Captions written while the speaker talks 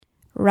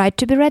Right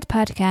to be Read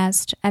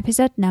podcast,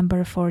 episode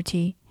number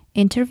 40.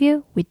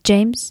 Interview with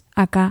James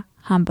aka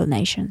Humble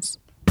Nations.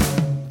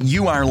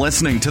 You are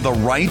listening to the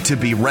Right to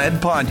be Read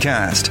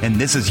podcast, and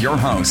this is your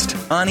host,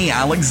 Ani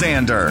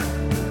Alexander.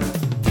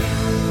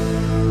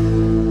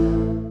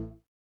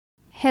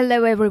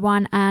 Hello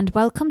everyone and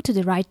welcome to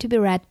the Right to be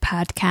Read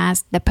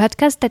podcast, the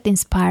podcast that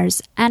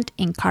inspires and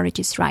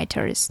encourages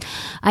writers.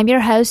 I'm your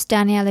host,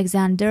 Ani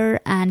Alexander,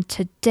 and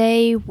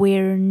today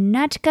we're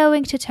not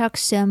going to talk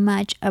so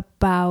much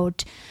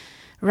about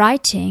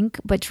writing,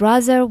 but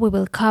rather we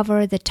will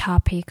cover the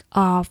topic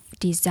of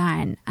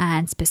design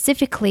and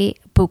specifically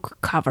book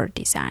cover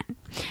design.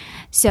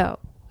 So,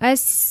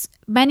 as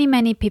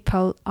many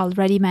people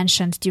already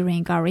mentioned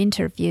during our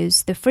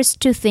interviews, the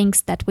first two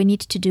things that we need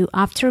to do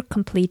after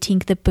completing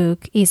the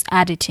book is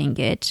editing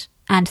it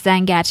and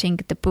then getting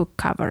the book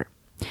cover.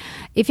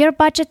 If your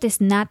budget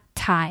is not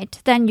tight,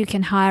 then you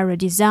can hire a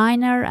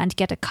designer and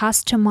get a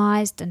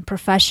customized and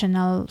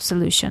professional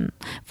solution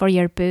for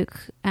your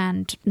book,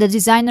 and the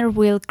designer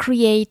will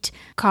create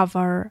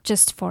cover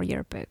just for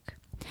your book.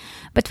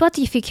 But what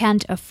if you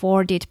can't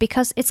afford it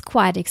because it's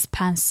quite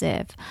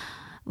expensive?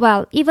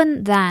 Well,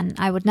 even then,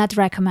 I would not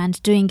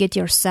recommend doing it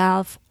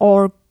yourself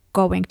or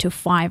going to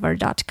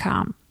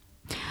Fiverr.com.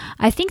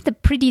 I think the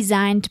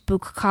pre-designed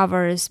book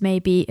covers may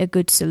be a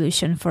good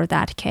solution for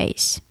that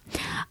case.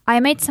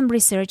 I made some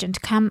research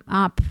and came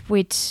up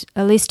with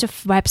a list of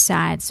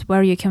websites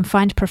where you can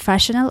find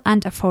professional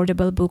and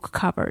affordable book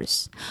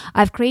covers.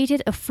 I've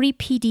created a free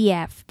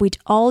PDF with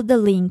all the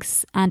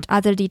links and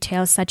other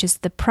details such as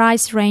the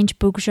price range,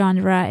 book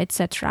genre,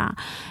 etc.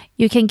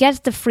 You can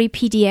get the free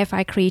PDF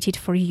I created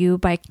for you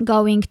by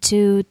going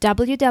to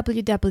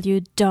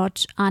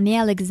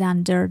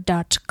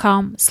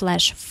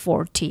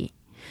www.anialexander.com/40.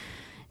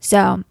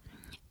 So,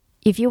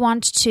 if you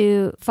want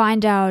to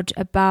find out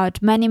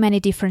about many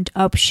different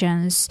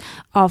options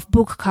of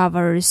book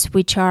covers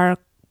which are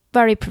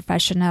very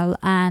professional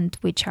and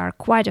which are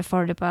quite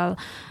affordable,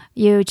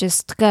 you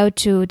just go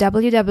to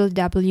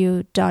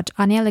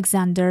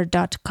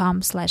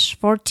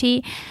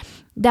www.anialexander.com/40,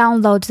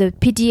 download the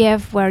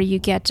PDF where you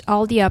get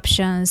all the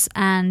options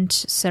and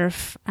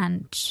surf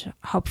and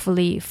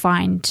hopefully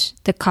find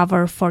the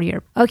cover for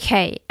your...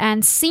 Okay,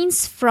 and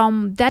since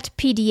from that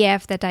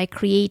PDF that I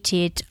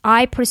created,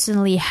 I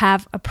personally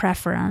have a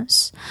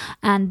preference,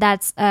 and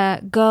that's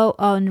a Go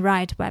On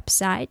Write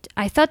website,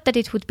 I thought that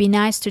it would be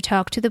nice to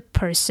talk to the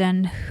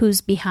person who's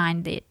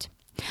behind it.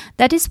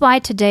 That is why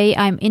today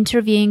I'm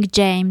interviewing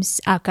James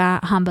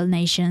aka Humble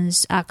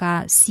Nations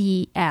aka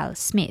C.L.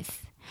 Smith.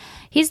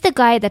 He's the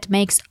guy that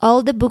makes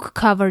all the book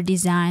cover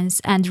designs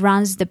and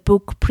runs the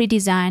book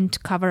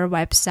pre-designed cover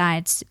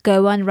websites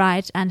Go On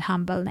Write and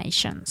Humble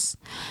Nations.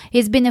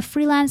 He's been a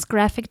freelance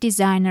graphic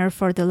designer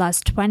for the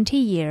last 20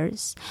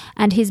 years,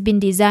 and he's been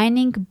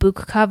designing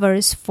book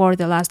covers for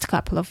the last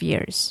couple of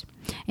years.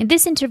 In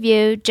this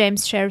interview,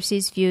 James shares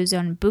his views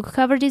on book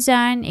cover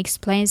design,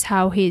 explains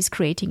how he is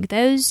creating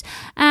those,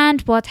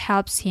 and what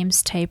helps him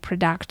stay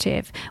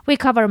productive. We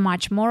cover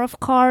much more, of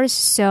course,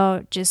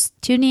 so just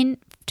tune in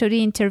to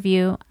the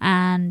interview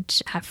and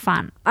have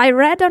fun. I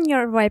read on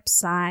your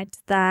website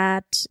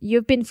that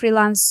you've been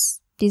freelance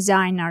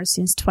designer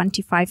since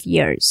 25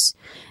 years.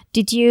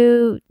 Did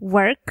you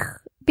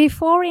work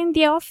before in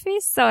the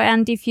office?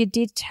 And if you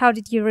did, how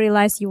did you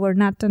realize you were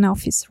not an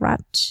office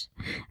rat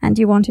and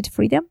you wanted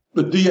freedom?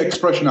 The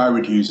expression I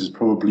would use is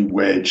probably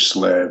wage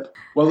slave.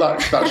 Well,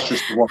 that's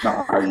just the one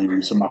that I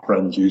use and my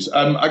friends use.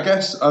 I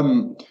guess...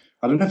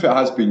 I don't know if it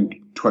has been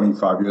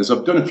 25 years.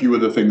 I've done a few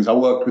other things. I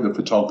worked with a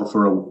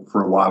photographer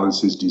for a while as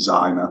his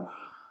designer.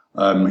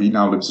 He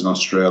now lives in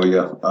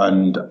Australia.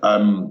 And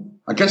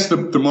I guess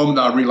the moment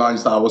that I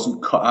realised that I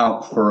wasn't cut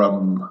out for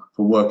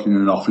working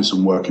in an office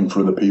and working for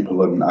other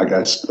people, and I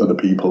guess other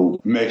people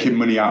making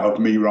money out of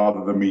me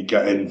rather than me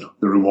getting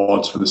the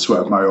rewards for the sweat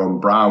of my own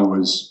brow,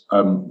 was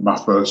my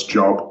first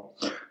job.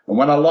 And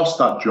when I lost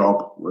that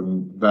job,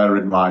 and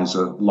therein lies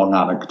a long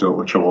anecdote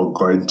which I won't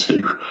go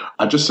into,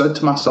 I just said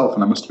to myself,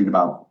 and I must have been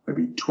about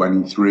maybe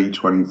 23,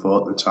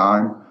 24 at the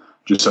time,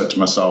 just said to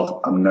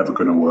myself, I'm never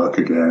going to work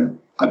again.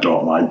 I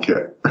don't like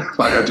it.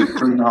 Like I did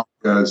 3.5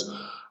 years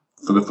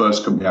for the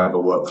first company I ever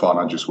worked for, and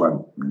I just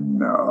went,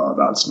 no,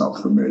 that's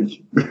not for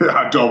me.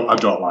 I don't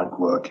like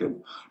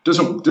working.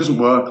 Doesn't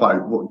work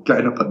like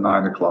getting up at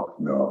 9 o'clock.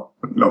 No,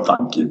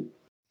 thank you.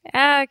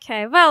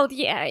 Okay, well,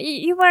 yeah,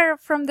 you were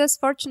from those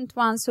fortunate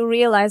ones who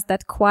realized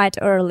that quite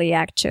early,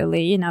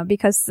 actually,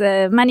 because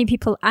many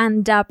people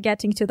end up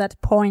getting to that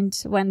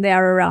point when they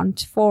are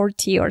around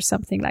 40 or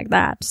something like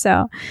that.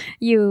 So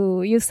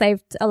you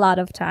saved a lot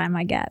of time,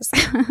 I guess.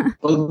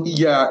 Well,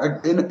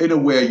 yeah, in a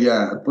way,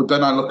 yeah. But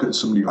then I look at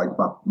somebody like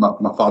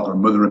my father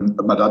and mother, and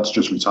my dad's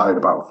just retired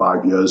about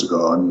 5 years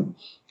ago, and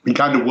he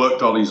kind of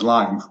worked all his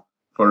life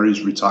for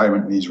his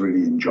retirement, and he's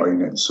really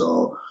enjoying it.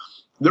 So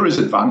there is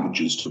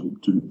advantages to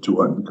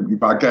working the company,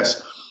 but I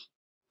guess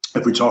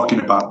if we're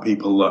talking about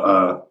people that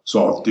are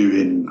sort of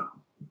doing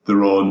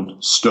their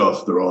own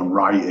stuff, their own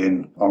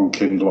writing on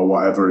Kindle or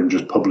whatever, and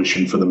just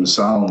publishing for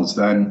themselves,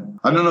 then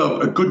I don't know,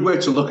 a good way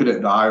to look at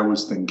it that I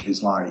always think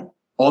is like,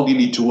 all you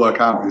need to work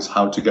out is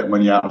how to get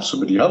money out of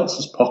somebody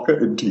else's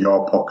pocket into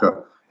your pocket.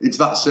 It's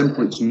that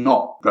simple. It's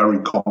not very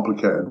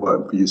complicated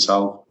work for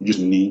yourself. You just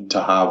need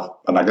to have,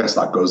 and I guess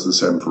that goes the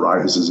same for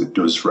writers as it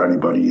does for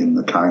anybody in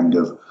the kind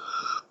of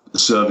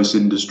service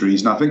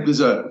industries. And I think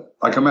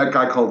I met a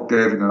guy called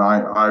David, an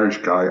Irish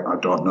guy. I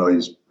don't know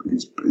his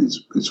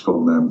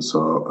full name.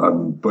 So,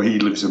 but he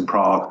lives in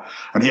Prague,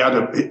 and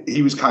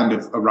he was kind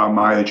of around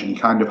my age, and he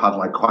kind of had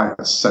like quite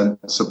a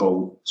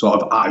sensible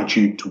sort of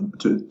attitude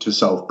to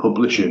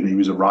self-publishing. He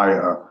was a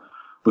writer,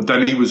 but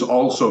then he was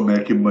also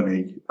making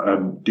money,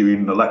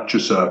 doing the lecture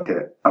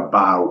circuit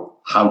about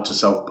how to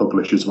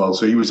self-publish as well.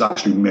 So he was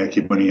actually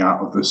making money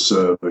out of the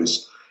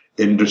service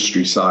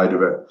industry side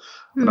of it.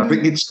 And I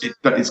think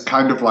it's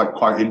kind of like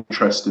quite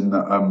interesting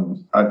that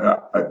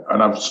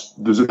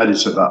there's an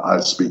editor that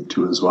I speak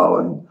to as well,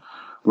 and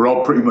we're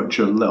all pretty much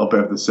a little bit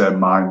of the same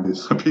mind.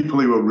 It's the people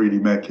who are really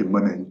making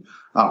money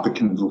out of the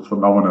Kindle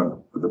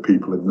phenomenon are the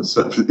people in the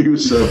service who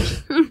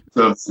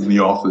servicing the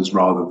authors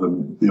rather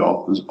than the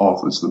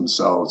authors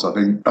themselves. I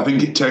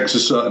think it takes a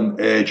certain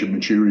age and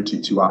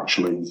maturity to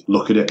actually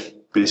look at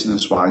it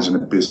business wise in a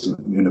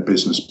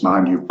business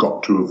mind. You've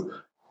got to have.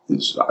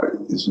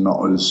 It's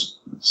not as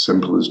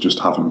simple as just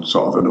having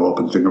sort of an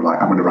open thing of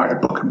like, I'm going to write a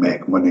book and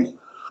make money.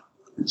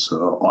 It's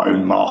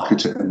and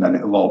market it, and then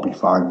it'll all be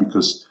fine,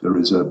 because there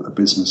is a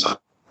business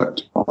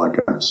aspect, I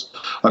guess.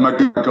 And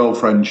my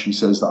girlfriend, she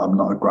says that I'm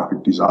not a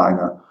graphic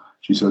designer.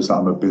 She says that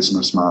I'm a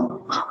businessman.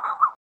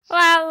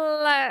 Well,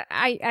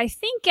 I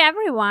think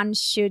everyone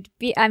should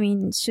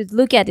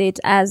look at it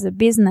as a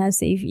business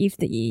if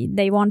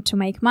they want to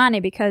make money,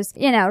 because,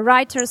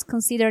 writers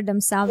consider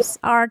themselves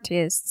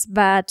artists,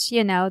 but,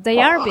 they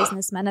are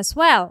businessmen as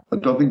well. I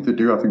don't think they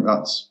do. I think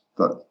that's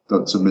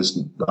a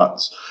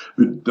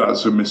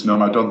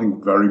misnomer. I don't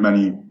think very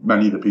many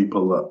of the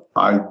people that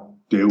I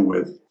deal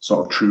with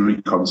sort of truly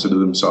consider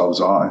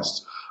themselves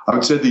artists. I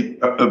would say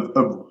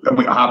and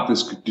we had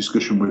this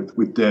discussion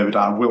with David.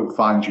 I will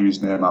find you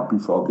his name out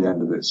before the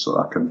end of this so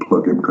I can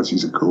plug him, because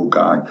he's a cool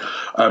guy.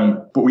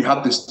 But we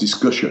had this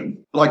discussion.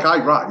 Like,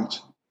 I write,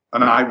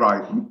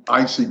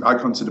 I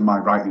consider my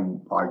writing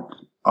like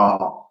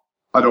art.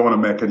 I don't want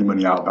to make any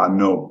money out of it. I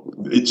know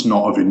it's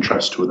not of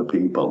interest to other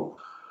people.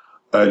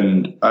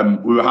 And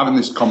we were having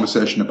this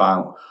conversation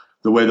about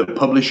the way that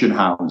publishing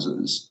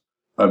houses,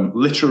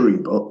 literary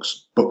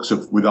books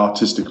with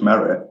artistic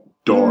merit,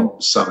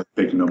 don't sell in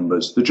big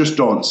numbers. They just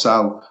don't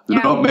sell. They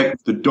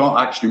don't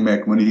actually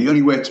make money. The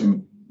only way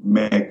to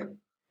make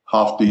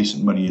half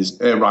decent money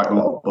is A, write a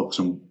lot of books,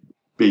 and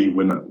B,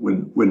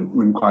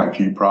 win quite a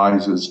few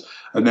prizes,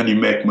 and then you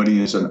make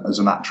money as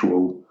an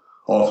actual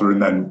author,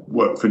 and then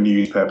work for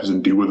newspapers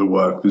and do other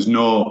work. There's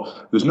no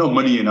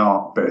money in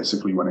art,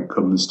 basically, when it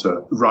comes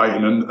to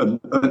writing,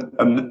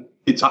 and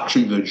it's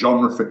actually the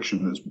genre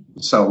fiction that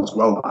sells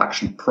well that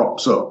actually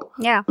props up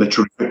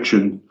literary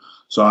fiction.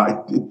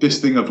 So this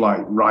thing of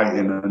like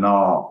writing and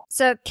art.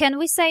 So can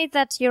we say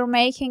that you're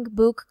making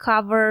book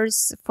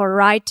covers for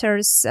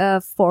writers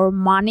for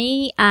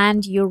money,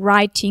 and you're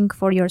writing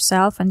for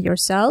yourself and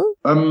yourself?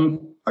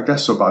 I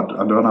guess so, but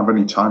I don't have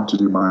any time to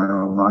do my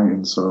own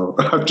writing, so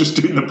I'm just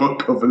doing the book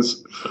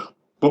covers.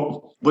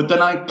 But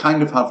then I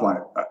kind of have like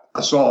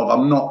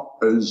I'm not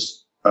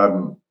as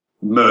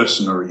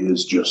mercenary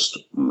as just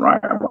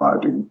right. I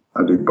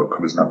do book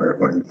covers and I make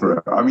money for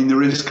it. I mean,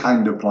 there is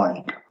kind of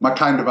like, my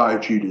kind of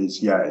attitude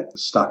is,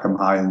 stack them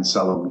high and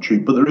sell them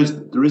cheap. But there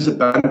is a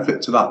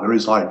benefit to that. There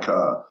is like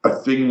a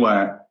thing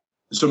where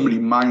somebody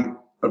might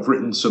have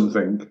written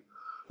something.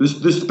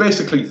 There's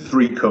basically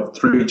three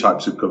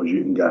types of covers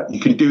you can get.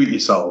 You can do it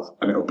yourself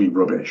and it'll be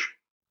rubbish.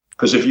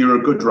 Because if you're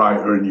a good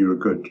writer and you're a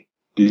good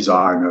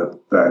designer,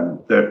 then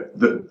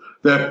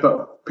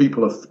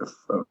people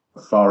are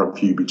far and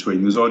few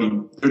between. There's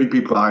only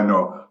people I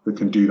know that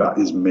can do that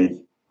is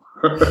me.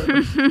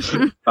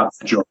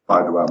 That's a joke,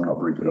 by the way. I'm not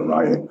very good at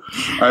writing.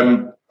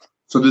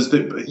 So there's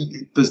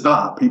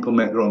that. People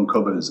make their own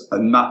covers,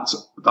 and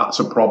that's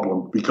a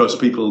problem, because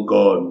people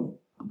go and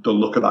they'll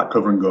look at that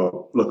cover and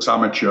go, looks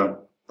amateur.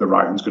 The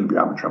writing's going to be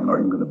amateur. I'm not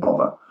even going to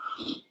bother.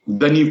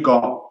 Then you've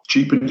got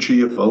cheap and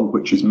cheerful,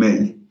 which is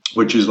me,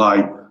 which is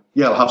like,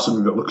 I'll have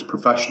something that looks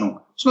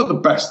professional. It's not the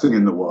best thing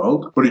in the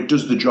world, but it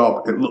does the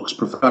job. It looks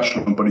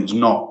professional, but it's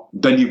not.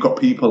 Then you've got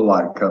people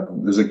like,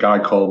 there's a guy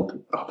called,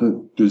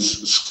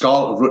 there's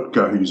Scarlett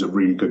Rutger, who's a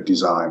really good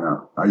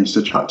designer. I used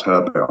to chat to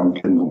her a bit on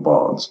Kindle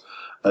boards.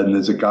 And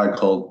there's a guy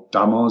called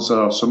Damos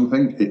or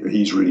something.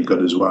 He's really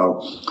good as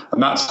well.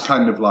 And that's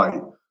kind of like,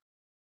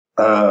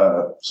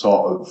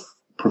 sort of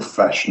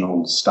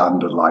professional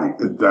standard, like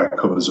their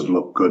covers would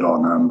look good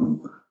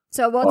on,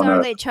 So what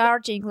are they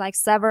charging? Like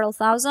several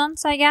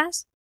thousands, I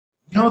guess?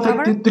 No,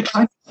 they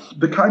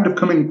kind of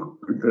coming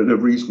at a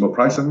reasonable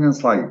price. I think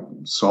it's like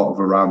sort of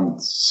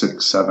around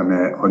 600,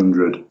 700,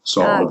 800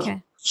 sort of.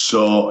 Okay.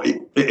 So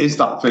it is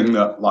that thing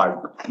that like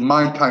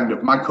my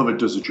cover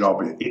does a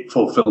job. It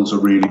fulfills a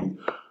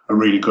a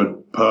really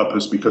good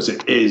purpose because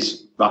it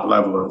is that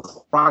level of,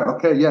 right,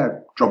 okay, yeah,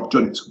 job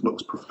done, it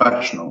looks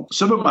professional.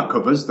 Some of my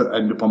covers that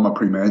end up on my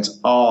pre-mades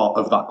are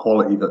of that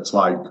quality that's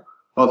like,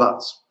 oh,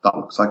 that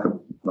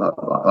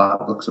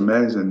looks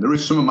amazing. There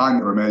is some of mine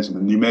that are amazing,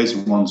 and the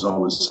amazing ones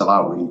always sell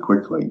out really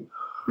quickly.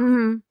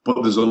 Mm-hmm.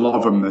 But there's a lot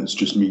of them that's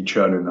just me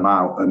churning them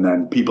out, and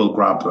then people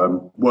grab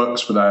them,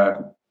 works for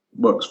their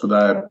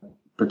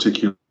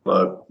particular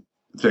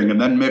thing,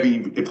 and then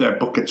maybe if their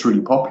book gets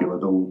really popular,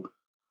 they'll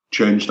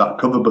change that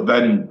cover. But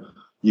then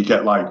you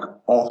get like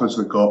authors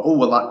that go, oh,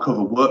 well, that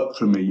cover worked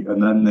for me,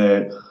 and then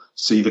they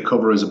see the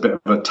cover as a bit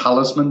of a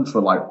talisman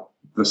for like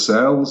the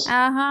sales.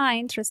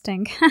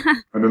 Interesting.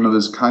 I don't know.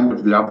 There's kind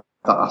of that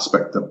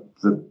aspect that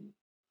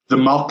the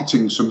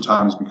marketing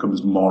sometimes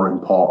becomes more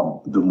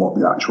important than what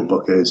the actual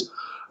book is.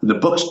 And the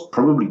book's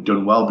probably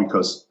done well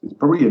because it's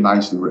probably a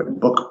nicely written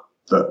book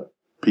that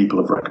people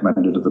have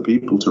recommended other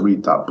people to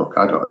read that book.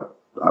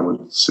 I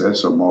would say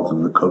so more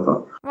than the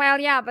cover. Well,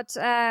 yeah, but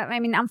I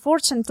mean,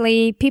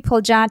 unfortunately, people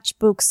judge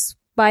books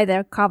by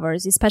their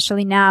covers,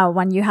 especially now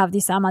when you have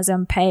this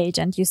Amazon page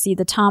and you see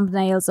the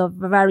thumbnails of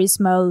very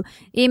small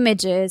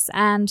images,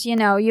 and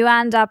you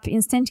end up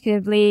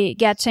instinctively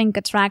getting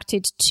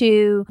attracted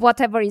to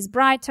whatever is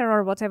brighter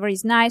or whatever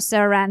is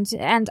nicer,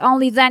 and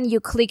only then you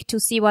click to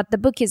see what the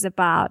book is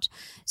about.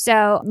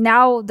 So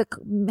now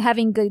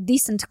having a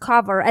decent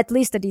cover, at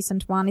least a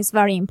decent one, is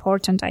very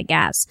important, I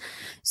guess.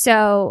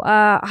 So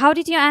how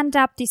did you end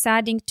up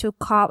deciding to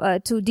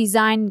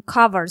design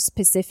covers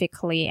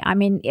specifically? I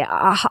mean,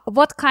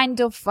 what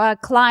kind of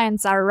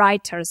clients are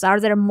writers? Are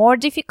there more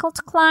difficult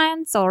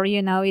clients, or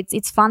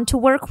it's fun to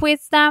work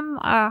with them?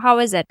 How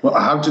is it? Well,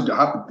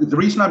 the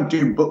reason I'm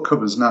doing book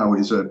covers now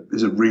is a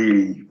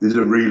really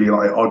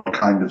like odd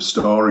kind of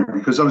story,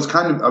 because I was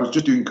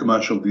just doing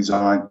commercial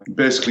design,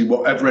 basically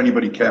whatever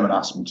anybody came and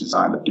asked me to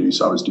design, I'd do.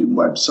 So I was doing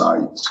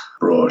websites,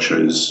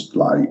 brochures,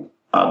 like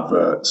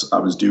adverts. I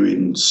was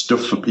doing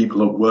stuff for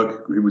people at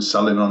work who was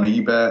selling on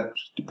eBay,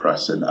 which is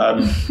depressing.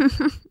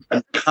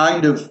 And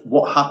kind of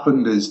what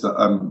happened is that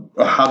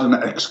I had an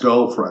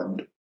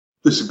ex-girlfriend.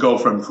 This is a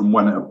girlfriend from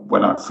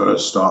when I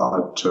first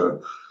started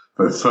to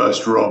her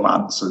first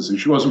romances.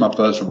 She wasn't my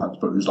first romance,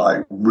 but it was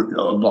like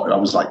I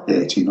was like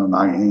 18 or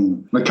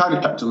 19. And I kind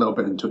of kept a little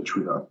bit in touch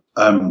with her.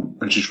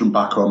 And she's from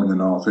back home in the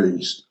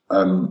northeast.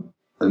 And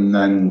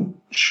then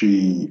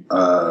she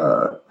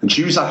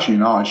was actually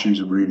an artist. She was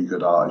a really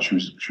good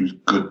artist. She was a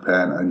good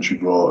painter, and she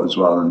wrote as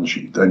well. And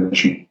she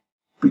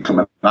become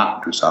an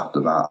actress after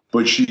that.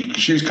 But she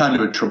was kind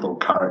of a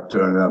troubled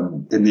character.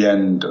 And in the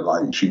end,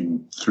 like, she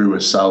threw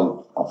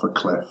herself off a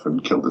cliff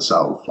and killed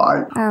herself,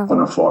 like, on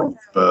her 40th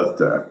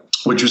birthday.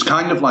 Which was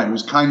kind of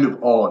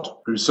odd.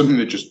 It was something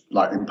that just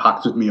like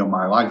impacted me on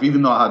my life,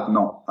 even though I'd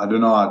not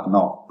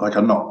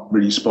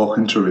really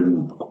spoken to her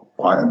in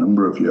quite a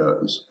number of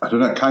years. I don't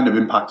know, it kind of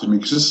impacted me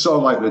because it's sort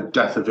of like the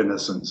death of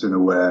innocence in a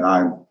way, and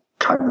I'm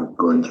kind of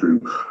going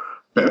through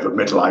bit of a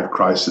midlife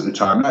crisis at the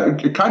time.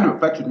 It kind of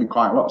affected me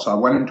quite a lot. So I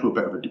went into a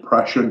bit of a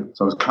depression.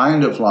 So I was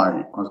kind of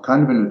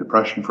in a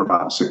depression for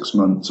about 6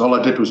 months. All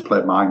I did was play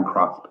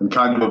Minecraft and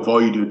kind of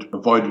avoided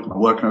my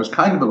work. And I was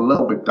kind of a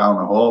little bit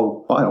down a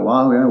hole quite a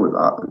while, yeah, with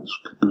that.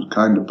 It was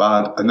kind of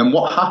bad. And then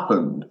what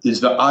happened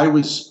is that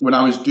when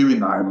I was doing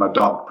that in my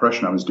dark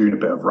depression, I was doing a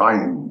bit of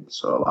writing.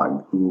 So like,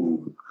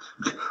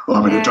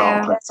 I'm in a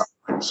dark place, I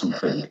write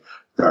something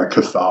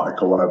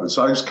cathartic or whatever.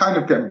 So I was kind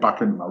of getting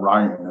back into my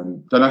writing,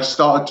 and then I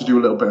started to do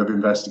a little bit of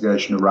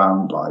investigation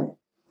around like,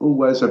 oh,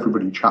 where's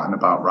everybody chatting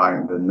about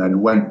writing? And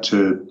then went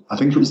to, I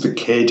think it was the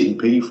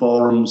KDP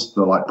forums,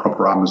 the like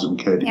proper Amazon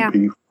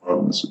KDP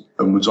forums,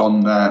 and was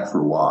on there for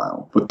a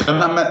while. But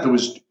then I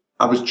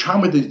was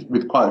chatting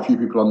with quite a few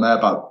people on there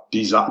about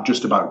design,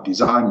 just about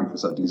design,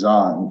 because I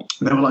designed.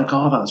 And they were like,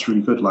 oh, that's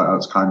really good. Like,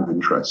 that's kind of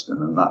interesting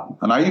and that.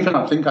 And I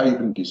think I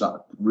even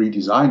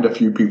redesigned a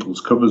few people's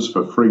covers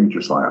for free,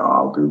 just like,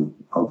 oh,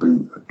 I'll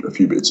do a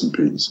few bits and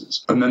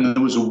pieces. And then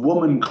there was a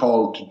woman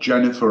called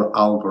Jennifer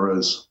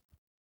Alvarez.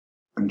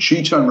 And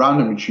she turned around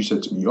to me and she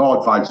said to me, your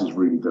advice is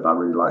really good. I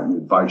really like your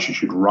advice. You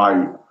should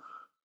write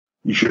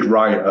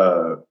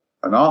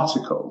an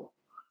article.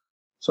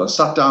 So I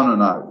sat down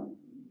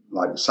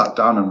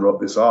and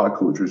wrote this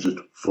article, which was just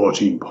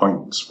 14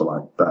 points for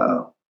like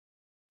better,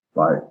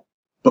 like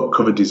book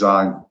cover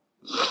design.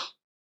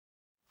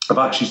 I've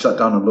actually sat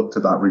down and looked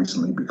at that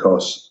recently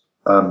because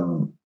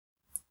I'm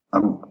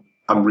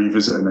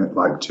revisiting it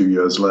like 2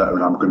 years later,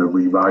 and I'm going to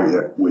rewrite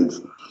it with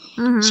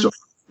stuff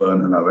I've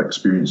learned and I've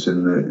experienced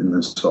in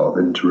the sort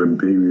of interim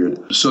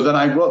period. So then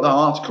I wrote that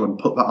article and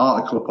put that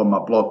article up on my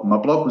blog. My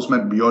blog was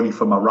meant to be only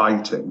for my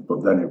writing,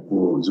 but then it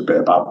was a bit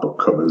about book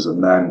covers.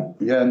 And then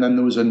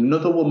there was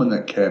another woman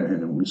that came in,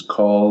 and it was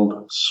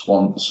called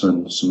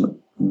Swanson,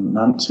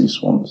 Nancy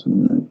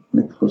Swanson,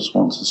 Nicola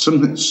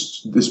Swanson,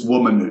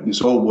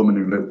 this old woman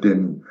who lived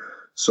in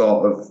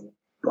sort of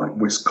like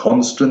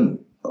Wisconsin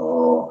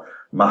or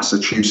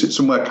Massachusetts,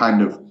 somewhere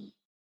kind of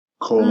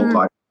cold,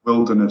 like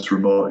wilderness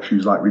remote. She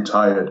was like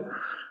retired.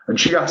 And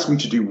she asked me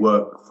to do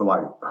work for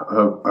like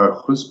her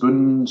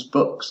husband's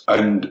books,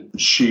 and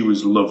she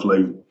was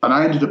lovely. And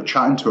I ended up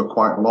chatting to her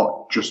quite a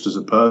lot just as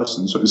a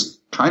person. So it was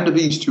kind of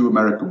these two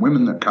American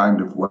women that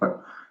kind of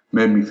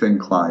made me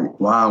think like,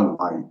 wow,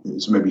 like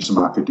it's maybe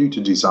something I could do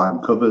to design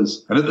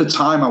covers. And at the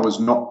time I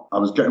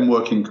was getting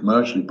working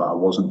commercially, but I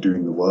wasn't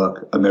doing the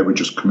work. And they were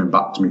just coming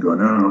back to me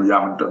going, oh, you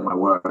haven't done my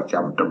work, you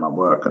haven't done my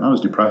work. And I was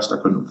depressed, I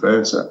couldn't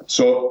face it.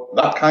 So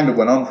that kind of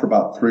went on for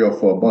about 3 or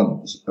 4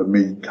 months of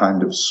me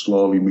kind of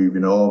slowly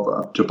moving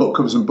over to book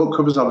covers. And book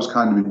covers, I was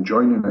kind of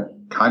enjoying it.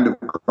 Kind of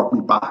got me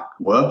back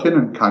working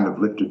and kind of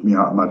lifted me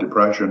out of my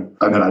depression.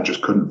 And then I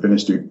just couldn't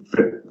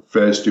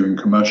face doing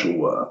commercial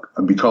work.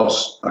 And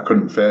because I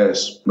couldn't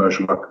face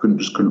commercial work, I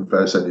couldn't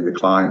face any of the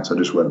clients, I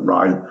just went,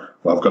 right,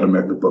 well, I've got to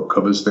make the book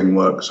covers thing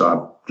work. So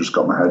I just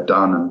got my head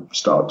down and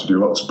started to do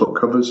lots of book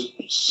covers.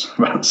 It's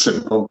that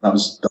simple.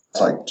 That's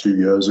like 2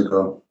 years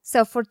ago.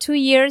 So for 2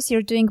 years,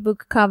 you're doing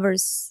book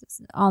covers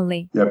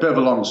only. Yeah, a bit of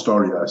a long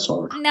story there,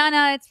 sorry. No,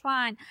 it's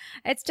fine.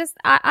 It's just,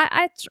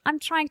 I'm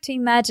trying to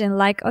imagine,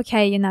 like,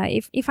 okay, you know,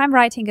 if I'm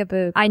writing a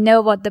book, I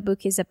know what the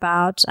book is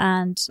about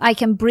and I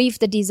can brief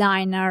the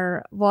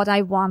designer what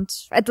I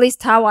want, at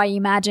least how I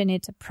imagine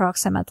it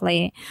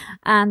approximately.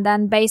 And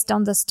then based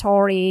on the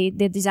story,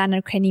 the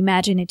designer can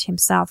imagine it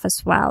himself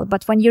as well.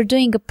 But when you're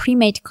doing a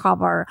pre-made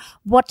cover,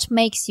 what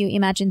makes you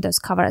imagine those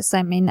covers?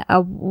 I mean,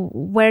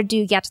 where do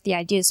you get the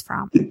ideas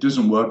from? It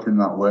doesn't work in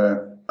that way.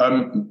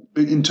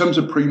 In terms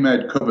of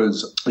pre-made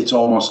covers, it's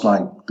almost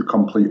like the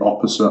complete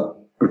opposite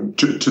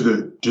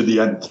to the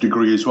nth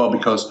degree as well,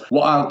 because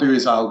what I'll do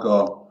is I'll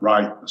go,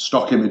 right,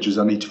 stock images,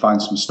 I need to find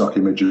some stock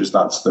images.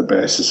 That's the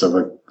basis of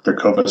the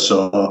cover.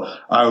 So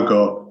I'll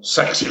go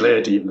sexy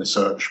lady in the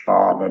search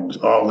bar and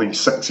all these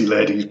sexy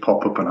ladies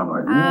pop up and I'm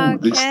like,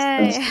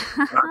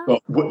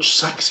 which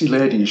sexy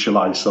lady shall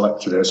I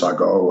select today? So I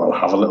go, oh, I'll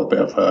have a little bit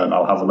of her and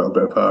I'll have a little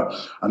bit of her.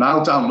 And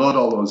I'll download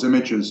all those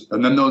images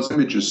and then those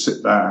images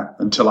sit there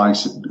until I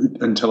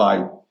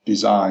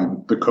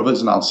design the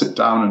covers, and I'll sit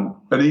down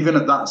and even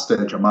at that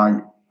stage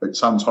it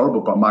sounds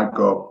horrible, but I might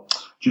go,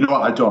 do you know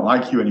what, I don't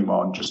like you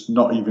anymore, and just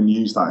not even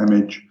use that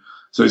image.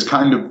 So it's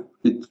kind of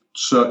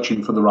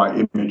searching for the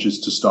right images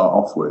to start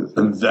off with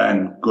and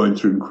then going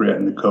through and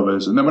creating the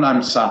covers. And then when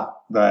I'm sat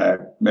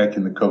there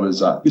making the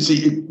covers, you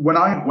see, when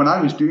I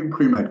was doing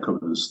pre-made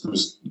covers,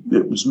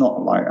 it was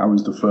not like I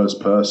was the first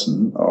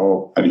person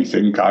or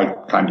anything. I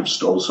kind of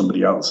stole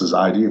somebody else's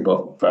idea,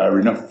 but fair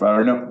enough.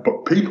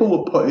 But people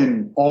were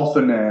putting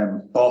author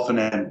name,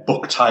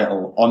 book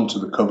title onto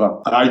the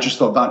cover. And I just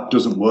thought that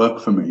doesn't work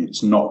for me.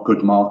 It's not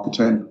good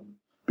marketing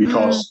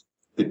because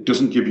it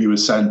doesn't give you a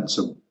sense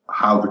of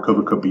how the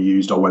cover could be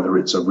used or whether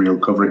it's a real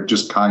cover. It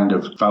just kind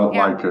of felt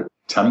like a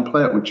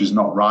template, which is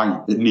not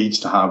right. It needs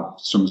to have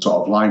some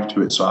sort of life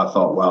to it. So I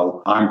thought,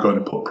 well, I'm going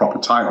to put proper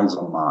titles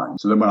on mine.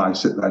 So then when I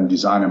sit there and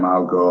design them,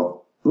 I'll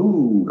go,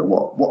 ooh,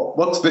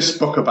 what's this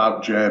book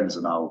about, James?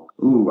 And I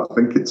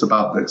think it's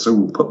about this. So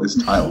we'll put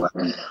this title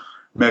there.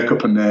 Make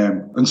up a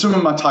name. And some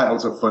of my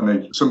titles are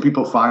funny. Some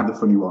people find the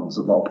funny ones.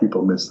 A lot of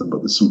people miss them, but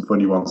there's some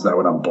funny ones there.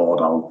 When I'm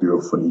bored, I'll do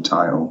a funny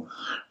title.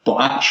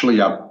 But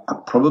actually, I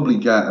probably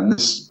get, and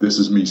this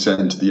is me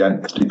saying to the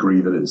nth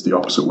degree that it's the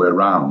opposite way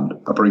around,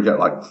 I probably get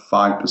like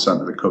 5%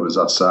 of the covers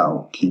I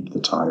sell keep the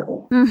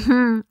title.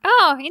 Mm-hmm.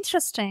 Oh,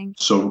 interesting.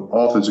 So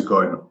authors are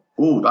going,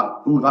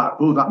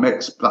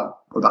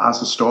 that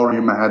has a story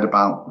in my head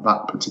about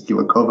that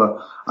particular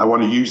cover. I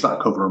want to use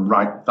that cover and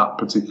write that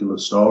particular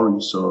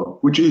story. So,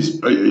 which is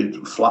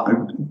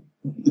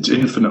it's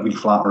infinitely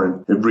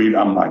flattering.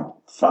 I'm like,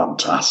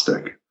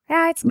 fantastic.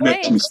 Yeah, it's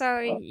great. So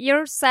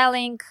you're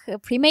selling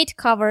pre-made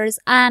covers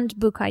and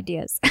book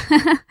ideas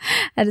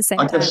at the same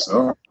time. I guess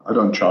so. I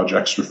don't charge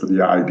extra for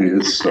the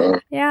ideas.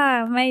 So.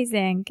 Yeah,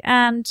 amazing.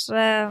 And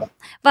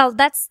well,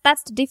 that's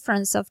the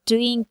difference of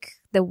doing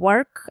the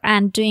work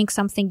and doing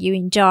something you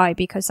enjoy,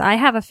 because I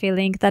have a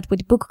feeling that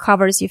with book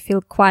covers you feel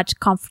quite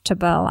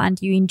comfortable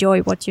and you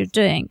enjoy what you're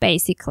doing.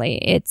 Basically,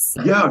 it's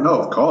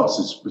of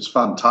course it's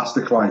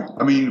fantastic. Like,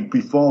 I mean,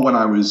 before when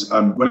I was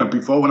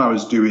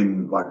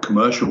doing like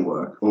commercial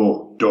work,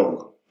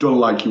 dull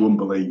like you wouldn't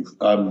believe.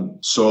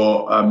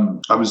 So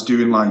I was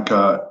doing like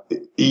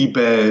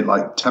eBay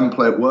like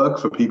template work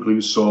for people who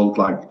sold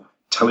like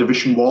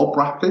television wall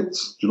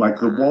brackets, like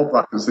the wall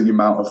brackets that you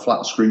mount a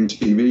flat screen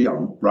TV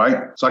on,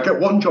 right? So I get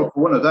one job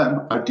for one of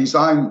them. I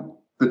design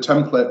the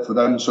template for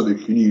them so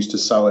they can use to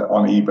sell it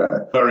on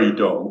eBay. Very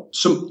dull.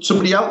 So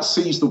somebody else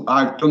sees that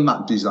I've done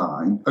that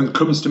design and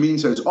comes to me and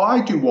says, "Oh,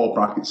 I do wall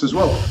brackets as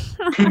well.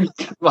 Can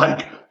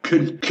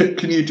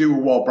you do a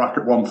wall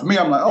bracket one for me?"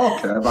 I'm like,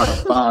 "Okay, right,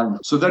 fine."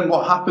 So then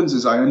what happens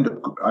is I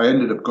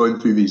ended up going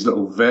through these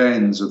little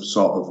veins of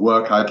sort of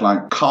work. I had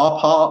like car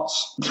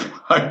parts,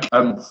 like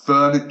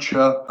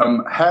furniture,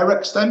 hair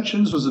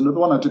extensions was another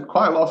one. I did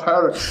quite a lot of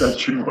hair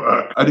extension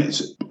work.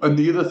 And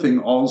the other thing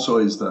also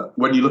is that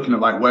when you're looking at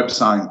like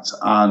websites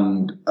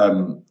and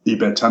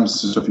eBay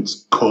templates and stuff,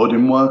 it's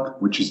coding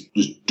work, which is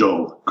just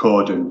dull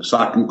coding. So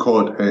I can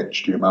code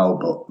HTML,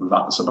 but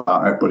that's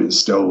about it. But it's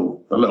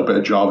still a little bit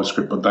of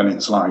JavaScript, but then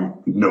it's like,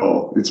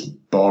 no, it's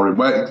boring.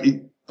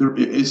 It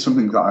is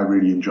something that I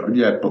really enjoy.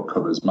 Yeah, book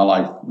covers. My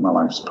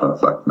life's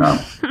perfect now.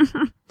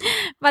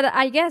 But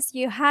I guess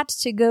you had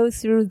to go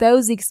through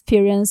those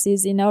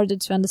experiences in order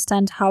to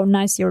understand how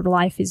nice your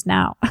life is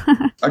now.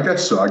 I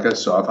guess so. I've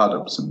had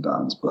ups and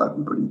downs, but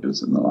everybody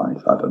does in their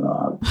life. I don't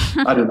know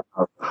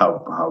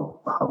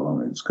how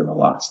long it's going to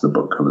last, the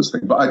book covers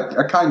thing. But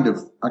I kind of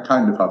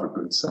have a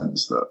good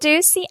sense that. Do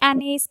you see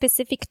any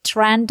specific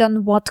trend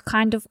on what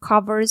kind of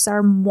covers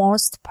are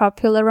most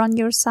popular on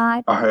your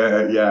site?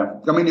 Yeah.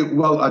 I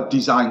mean, I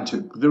design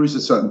to. There is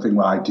a certain thing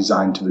where I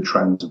design to the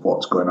trends of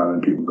what's going on,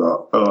 and people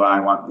go, "Oh, I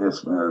want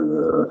this,"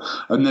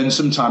 and then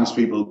sometimes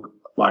people.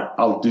 Like,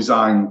 I'll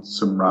design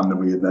some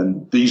randomly, and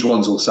then these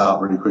ones will sell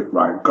really quick.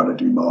 Right, I've got to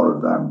do more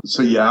of them.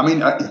 So yeah, I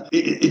mean,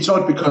 it's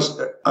odd because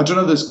I don't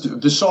know.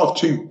 There's sort of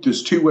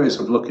two ways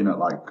of looking at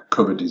like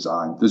cover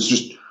design.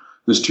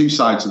 There's two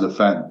sides of the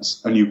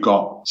fence, and you've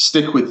got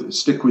stick with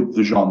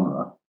the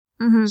genre.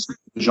 Mm-hmm. Stick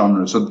with the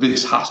genre. So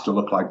this has to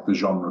look like the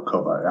genre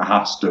cover. It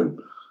has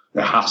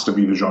to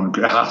be the genre.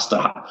 It has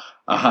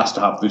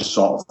to have this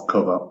sort of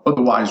cover.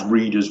 Otherwise,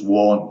 readers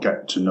won't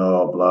get to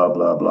know blah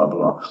blah blah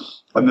blah.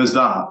 And there's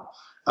that.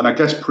 And I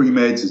guess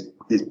pre-made is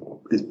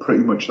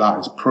pretty much that.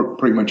 It's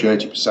pretty much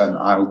 80%.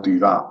 I'll do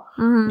that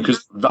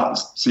because that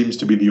seems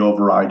to be the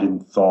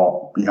overriding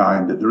thought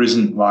behind it. There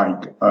isn't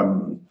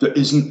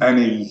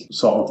any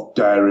sort of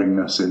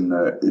daringness in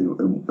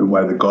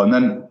where they go.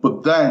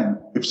 But then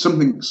if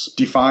something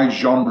defies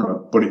genre,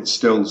 but it's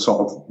still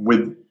sort of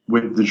with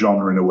the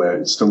genre in a way,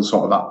 it's still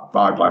sort of that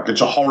vibe. Like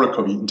it's a horror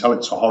cover, you can tell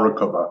it's a horror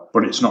cover,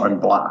 but it's not in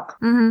black.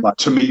 Mm-hmm. Like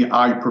to me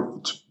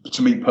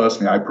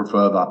personally, I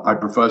prefer that. I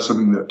prefer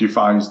something that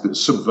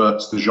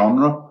subverts the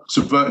genre.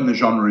 Subverting the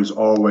genre is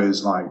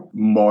always like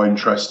more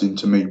interesting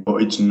to me,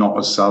 but it's not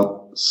as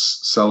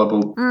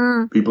sellable.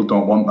 People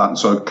don't want that.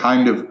 So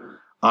kind of,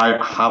 I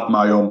have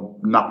my own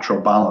natural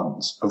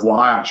balance of what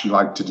I actually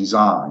like to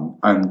design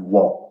and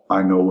what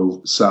I know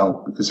will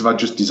sell. Because if I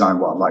just design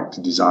what I'd like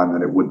to design,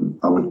 then I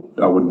wouldn't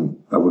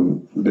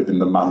live in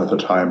the manner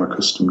that I am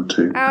accustomed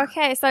to.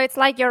 Okay, so it's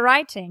like your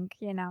writing,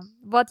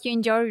 what you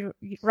enjoy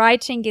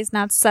writing is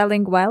not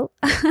selling well,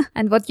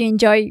 and what you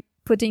enjoy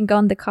putting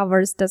on the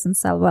covers doesn't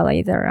sell well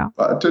either.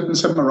 But I didn't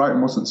say my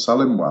writing wasn't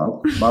selling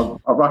well.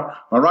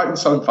 My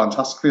writing's selling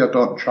fantastically. I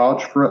don't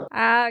charge for it.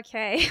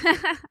 Okay.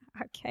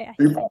 Okay.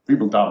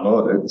 People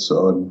download it.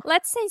 So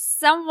let's say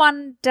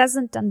someone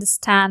doesn't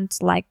understand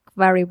like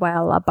very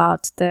well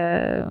about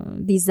the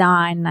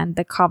design and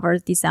the cover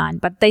design,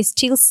 but they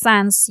still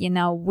sense,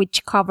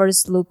 which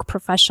covers look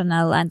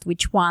professional and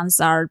which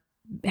ones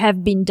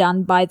have been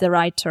done by the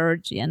writer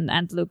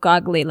and look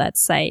ugly, let's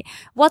say.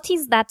 What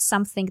is that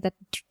something that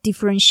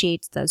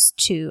differentiates those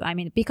two? I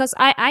mean, because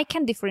I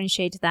can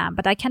differentiate them,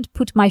 but I can't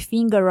put my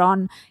finger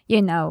on,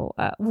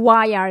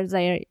 why are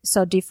they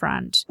so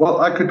different?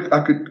 Well, I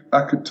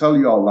could tell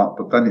you all that,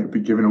 but then it'd be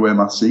giving away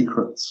my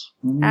secrets.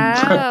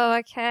 Oh,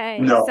 okay.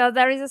 No. So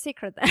there is a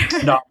secret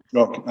there.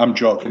 No, I'm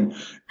joking.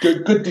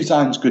 Good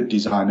design's good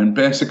design, and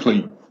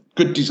basically,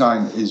 good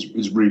design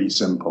is really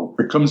simple.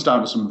 It comes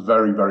down to some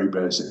very, very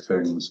basic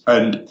things.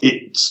 And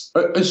it's,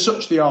 as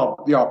such, they are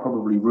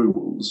probably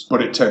rules,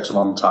 but it takes a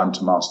long time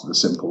to master the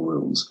simple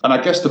rules. And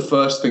I guess the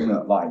first thing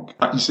that,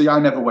 you see, I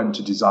never went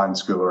to design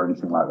school or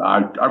anything like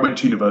that. I went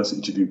to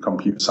university to do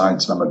computer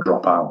science and I'm a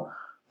dropout.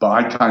 But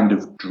I kind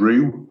of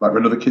drew, like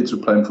when other kids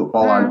were playing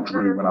football, I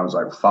drew when I was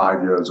like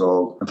 5 years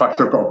old. In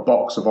fact, I've got a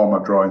box of all my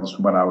drawings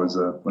from when I was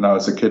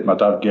a kid. My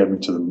dad gave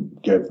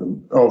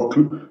them. Oh,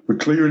 we're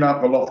clearing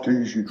out the loft.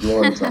 Here's your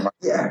drawings. I'm like,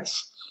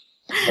 yes.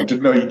 I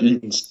didn't know you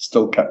even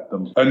still kept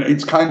them. And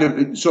it's kind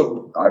of,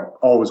 so I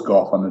always go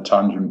off on a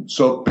tangent.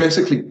 So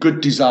basically,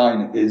 good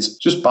design is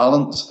just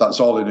balance. That's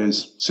all it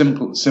is.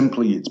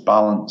 Simply, it's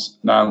balance.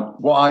 Now,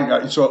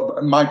 so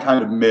my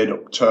kind of made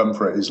up term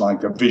for it is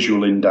like a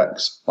visual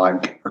index.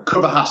 Like a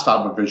cover has to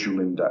have a visual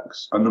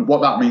index. And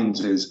what that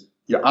means is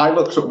your eye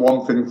looks at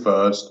one thing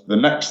first, the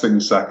next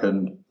thing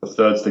second, the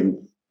third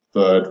thing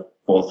third,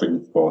 fourth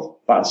thing fourth.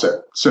 That's it.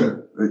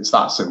 It's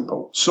that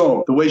simple.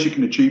 So the ways you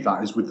can achieve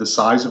that is with the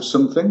size of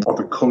something or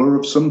the color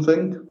of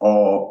something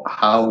or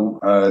how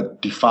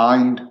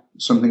defined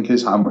something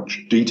is, how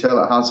much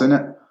detail it has in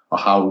it or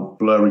how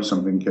blurry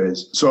something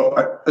is. So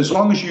as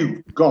long as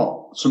you've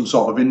got some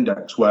sort of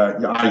index where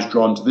your eye's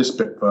drawn to this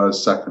bit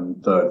first,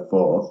 second, third,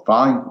 fourth,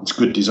 fine. It's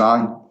good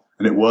design.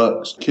 And it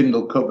works.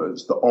 Kindle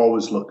covers that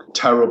always look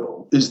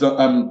terrible is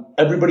that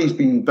everybody's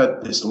been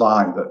fed this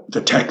lie that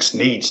the text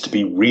needs to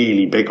be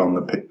really big on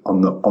the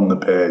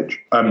page.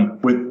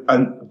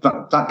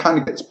 That kind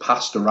of gets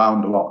passed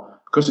around a lot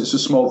because it's a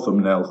small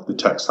thumbnail. The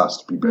text has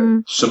to be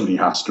big. Somebody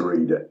has to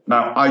read it.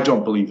 Now, I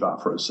don't believe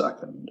that for a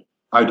second.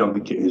 I don't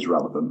think it is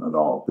relevant at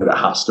all that it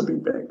has to be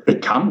big.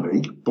 It can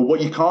be, but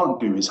what you can't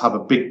do is have a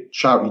big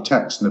shouty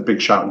text and a big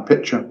shouty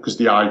picture because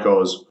the eye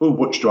goes, oh,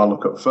 which do I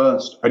look at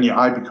first? And your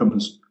eye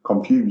becomes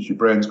confused. Your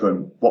brain's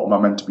going, what am I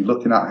meant to be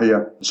looking at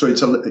here? So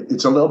it's a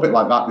little bit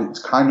like that.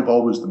 It's kind of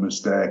always the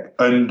mistake.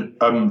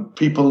 And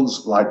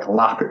people's like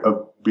lack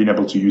of being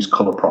able to use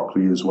colour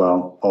properly as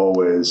well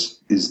always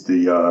is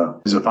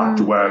a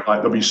factor where like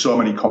there'll be so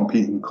many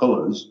competing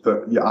colours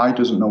that your eye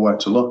doesn't know where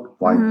to look.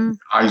 Like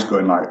eyes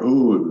going like,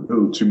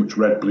 oh, too much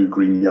red, blue,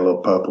 green, yellow,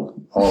 purple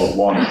all at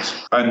once.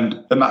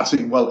 And that's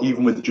it. Well,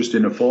 even with just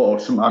in a photo,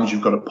 sometimes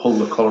you've got to pull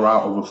the colour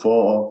out of a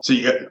photo. So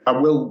I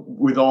will,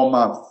 with all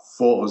my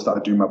photos that I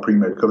do my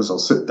pre-made covers, I'll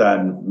sit there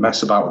and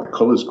mess about with the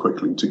colours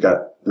quickly to get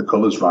the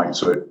colours right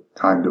so it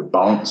kind of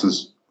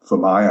balances for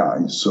my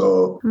eyes.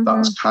 So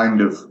that's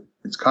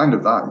it's kind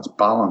of that. It's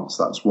balance.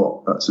 That's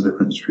the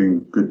difference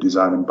between good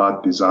design and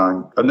bad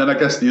design. And then I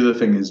guess the other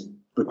thing is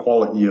the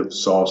quality of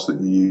source that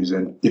you're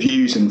using. If you're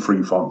using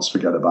free fonts,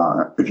 forget about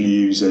it. If you're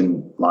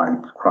using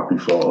like crappy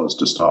photos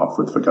to start off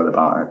with, forget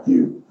about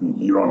it.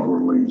 You're on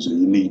a loser.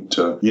 You need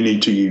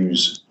to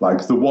use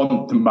like the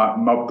one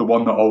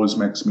that always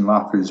makes me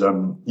laugh is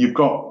you've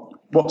got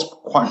what's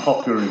quite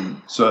popular in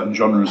certain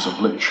genres of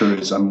literature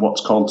is what's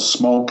called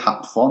small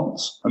cap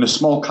fonts. And a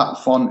small cap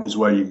font is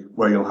where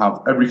you'll have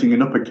everything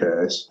in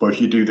uppercase, but if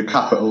you do the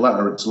capital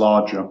letter, it's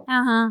larger.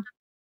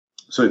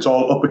 So it's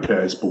all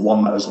uppercase, but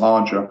one letter's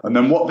larger. And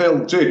then what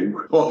they'll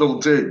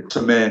do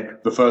to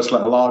make the first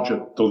letter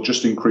larger, they'll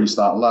just increase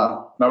that letter.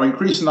 Now,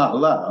 increasing that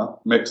letter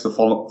makes the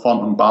font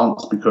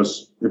unbalanced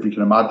because if you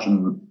can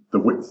imagine the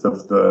width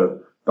of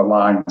the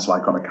lines,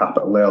 like on a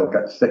capital A, will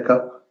get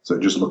thicker. So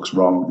it just looks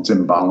wrong. It's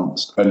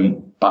imbalanced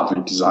and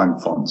badly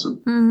designed fonts.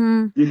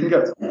 You can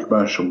get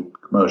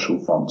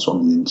commercial fonts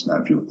on the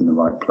internet if you look in the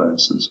right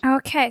places.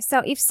 Okay,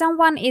 so if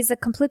someone is a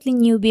completely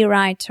newbie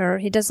writer,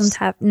 he doesn't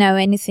know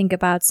anything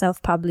about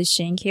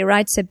self-publishing, he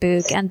writes a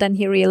book and then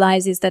he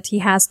realizes that he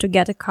has to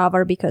get a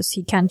cover because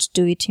he can't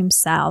do it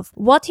himself.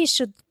 What he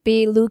should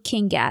be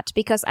looking at?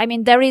 Because, I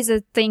mean, there is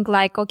a thing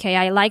like, okay,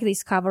 I like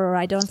this cover or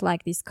I don't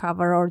like this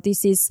cover, or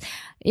this is,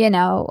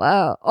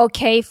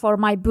 okay for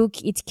my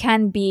book. It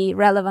can be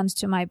relevant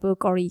to my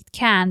book or it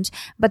can't.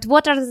 But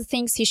what are the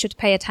things he should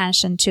pay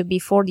attention to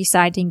before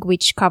deciding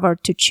which cover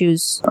to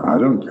choose? I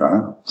don't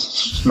care.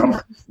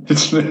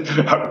 It's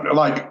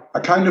like, I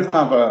kind of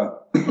have a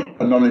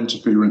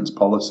non-interference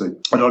policy.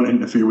 I don't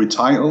interfere with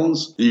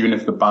titles, even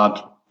if there's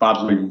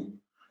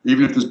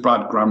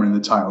bad grammar in the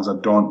titles, I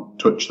don't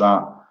touch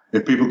that.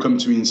 If people come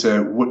to me and say,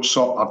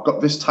 I've got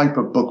this type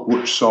of book,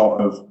 which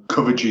sort of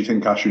cover do you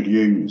think I should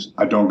use?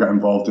 I don't get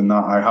involved in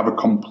that. I have a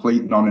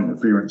complete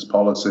non-interference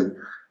policy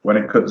when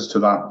it comes to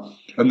that.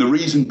 And the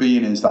reason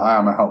being is that I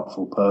am a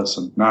helpful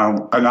person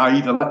now. And I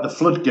either let the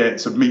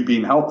floodgates of me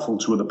being helpful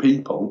to other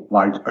people,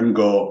 and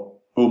go,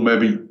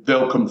 maybe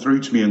they'll come through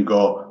to me and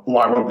go,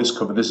 I want this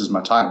cover, this is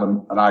my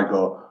title. And I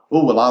go,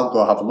 I'll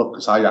go have a look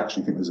because I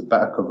actually think there's a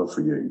better cover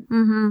for you.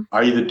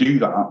 I either do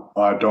that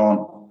or I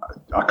don't.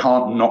 I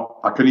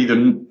can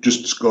either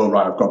just go,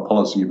 right, I've got a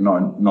policy of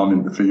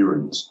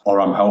non-interference,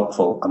 or I'm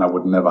helpful and I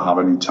would never have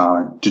any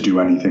time to do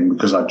anything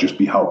because I'd just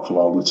be helpful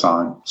all the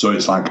time. So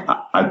it's like,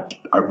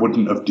 I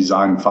wouldn't have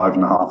designed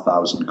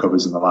 5,500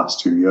 covers in the last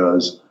 2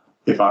 years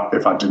if I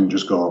didn't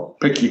just go,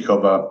 pick your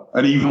cover.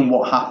 And even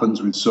what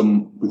happens with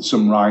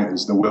some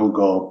writers, they will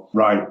go,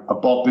 right, I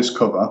bought this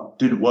cover,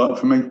 didn't work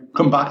for me,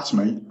 come back to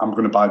me, I'm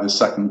going to buy the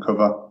second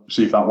cover,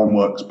 see if that one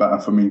works better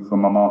for me for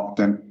my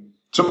marketing.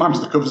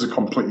 Sometimes the covers are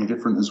completely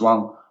different as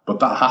well, but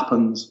that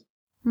happens.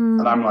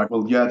 And I'm like,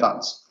 well, yeah,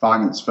 that's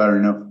fine. It's fair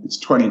enough. It's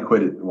 20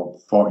 quid,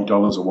 $40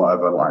 or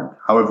whatever, like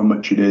however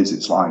much it is.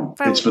 It's like,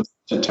 it's for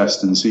to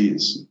test and see.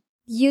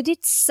 You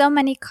did so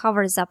many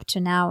covers up to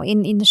now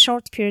in a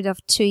short period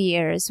of 2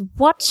 years.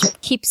 What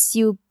keeps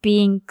you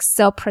being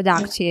so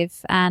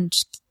productive and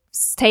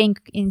staying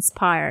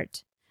inspired?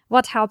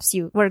 What helps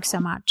you work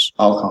so much?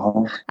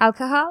 Alcohol.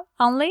 Alcohol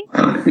only?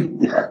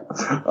 Yeah.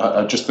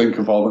 I just think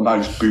of all the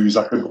nice booze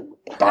I could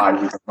buy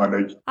with the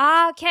money.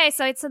 Okay,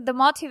 so it's the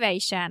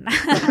motivation.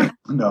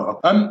 No.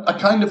 I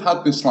kind of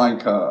had this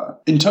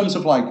in terms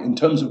of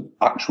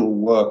actual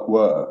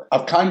work,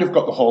 I've kind of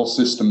got the whole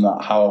system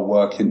that how I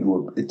work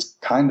into it's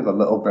kind of a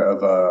little bit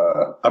of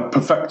I've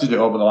perfected it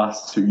over the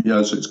last 2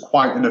 years. So it's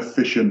quite an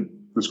efficient.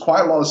 There's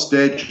quite a lot of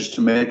stages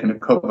to make in a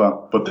cover,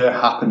 but they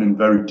happen in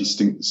very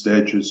distinct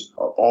stages,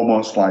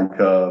 almost like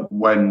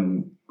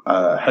when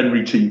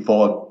Henry T.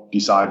 Ford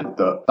decided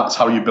that that's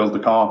how you build a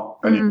car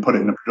and you put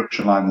it in a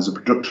production line.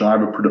 I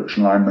have a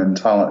production line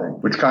mentality,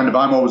 which kind of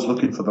I'm always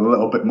looking for the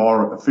little bit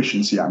more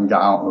efficiency I can get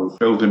out of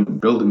building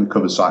the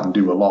cover so I can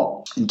do a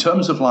lot. In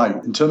terms of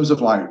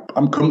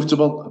I'm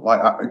comfortable.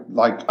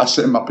 I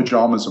sit in my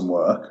pajamas and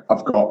work.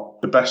 I've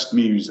got the best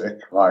music.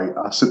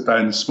 I sit there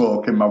and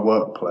smoke in my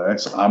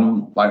workplace.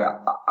 I'm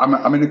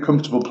in a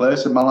comfortable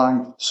place in my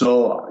life.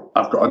 So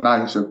I've got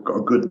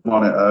a good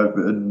monitor,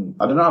 and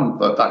I don't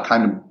know, that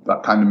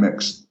kind of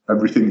makes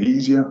everything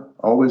easier,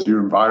 always your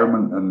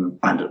environment. And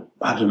I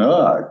don't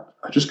know,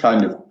 I just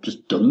kind of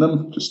just done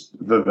them. Just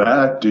they're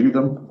there, do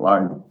them.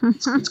 Like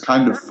it's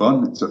kind of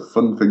fun. It's a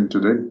fun thing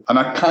to do. And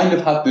I kind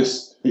of had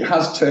this. It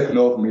has taken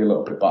over me a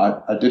little bit,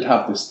 but I did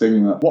have this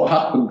thing that what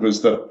happened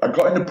was that I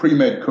got into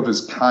pre-made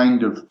covers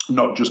kind of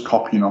not just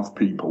copying off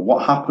people.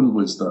 What happened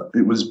was that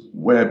it was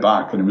way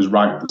back and it was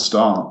right at the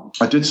start.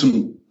 I did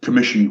some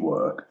commissioned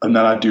work and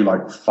then I do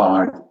like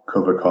 5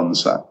 cover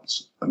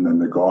concepts and then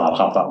they go, I'll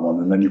have that one.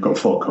 And then you've got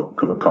 4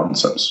 cover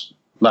concepts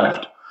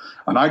left.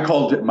 And I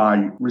called it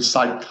my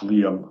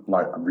recyclium,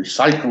 like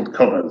recycled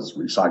covers,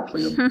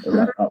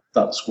 recyclium.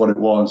 That's what it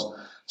was.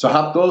 So I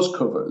had those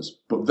covers,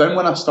 but then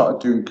when I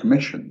started doing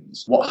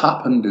commissions, what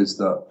happened is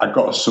that I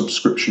got a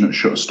subscription at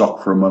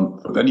Shutterstock for a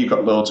month, but then you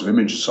got loads of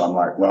images. So I'm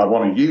like, well, I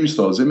want to use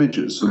those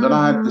images. So then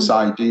I had this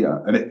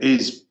idea, and it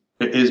is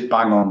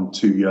bang on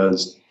 2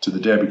 years to the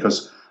day,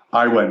 because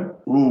I went,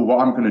 what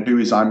I'm going to do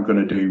is I'm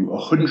going to do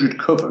 100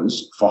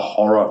 covers for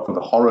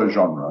the horror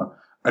genre.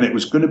 And it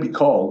was going to be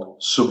called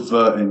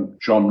Subverting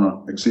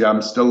Genre. See,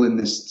 I'm still in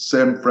this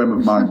same frame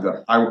of mind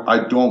that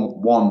I don't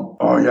want,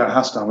 it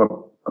has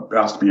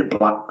to be a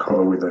black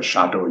cover with a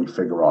shadowy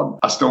figure on.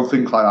 I still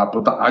think like that,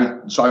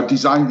 but so I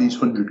designed these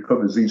 100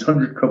 covers. These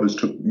 100 covers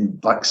took me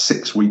like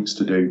 6 weeks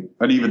to do.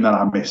 And even then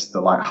I missed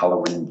the like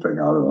Halloween thing.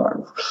 I don't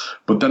know.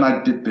 But then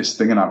I did this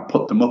thing and I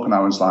put them up and I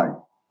was like,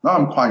 no,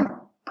 I'm quite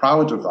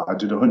proud of that. I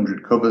did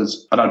 100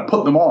 covers and I'd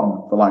put them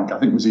on for like, I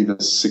think it was either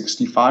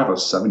 $65 or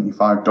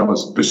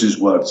 $75. This is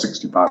worth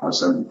 $65 or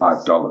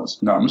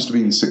 $75. No, it must have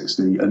been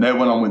 60. And they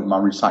went on with my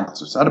recycled.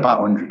 So I had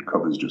about 100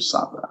 covers just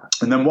sat there.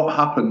 And then what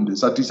happened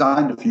is I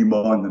designed a few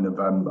more in the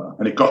November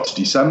and it got to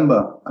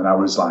December and I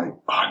was like,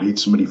 I need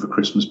somebody for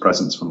Christmas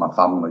presents for my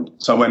family.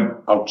 So I went,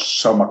 I'll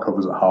sell my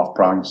covers at half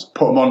price,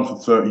 put them on for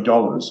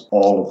 $30.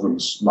 All of them,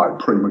 like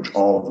pretty much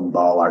all of them,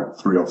 bar like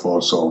 3 or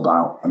 4 sold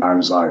out. And I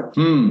was like,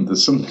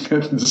 there's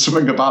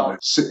something about it.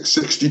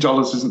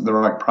 $60 isn't the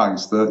right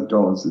price.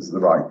 $30 is the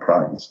right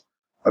price.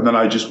 And then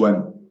I just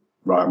went,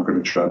 right, I'm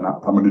going to churn that.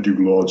 I'm going to do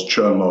loads,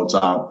 churn loads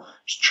out.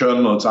 Just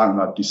churn loads out in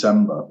that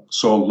December.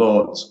 Sold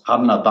loads.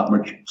 Hadn't had that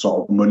much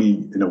sort of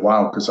money in a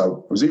while because I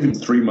was even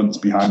 3 months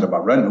behind on my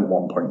rent at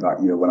one point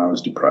that year when I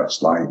was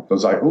depressed. Like, I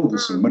was like,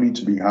 there's some money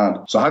to be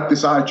had. So I had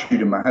this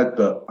attitude in my head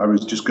that I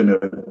was just going to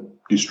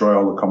destroy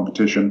all the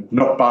competition,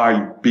 not by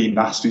being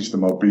nasty to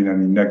them or being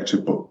any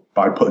negative, but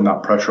by putting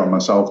that pressure on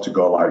myself to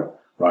go like,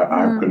 right,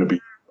 I'm going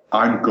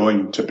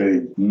to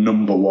be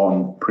number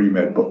 1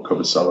 pre-made book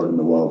cover seller in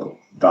the world.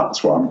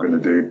 That's what I'm going to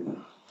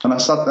do. And I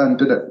sat there and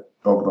did it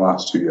over the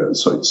last 2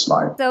 years. So it's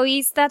like... So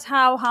is that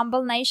how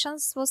Humble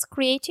Nations was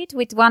created,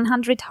 with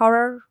 100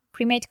 horror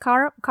pre-made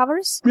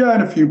covers? Yeah,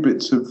 and a few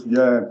bits of,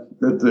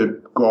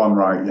 the Go On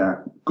Right, yeah.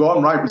 Go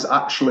On Right was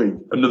actually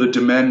another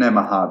domain name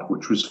I had,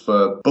 which was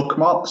for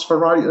bookmarks for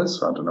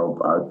writers. I don't know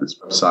about this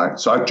website.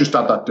 So I just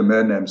had that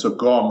domain name. So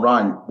Go On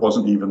Right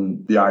wasn't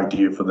even the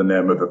idea for the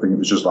name of the thing. It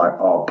was just like,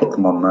 put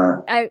them on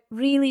there. I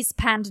really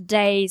spent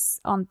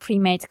days on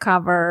pre-made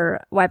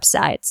cover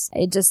websites.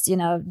 Just,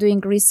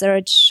 doing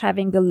research,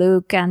 having a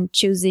look and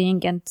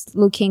choosing and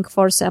looking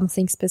for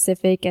something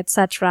specific,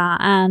 etc.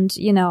 And,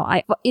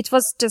 it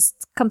was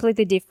just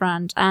completely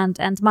different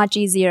and much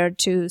easier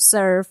to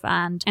serve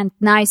and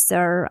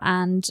nicer.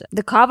 And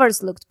the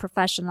covers looked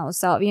professional.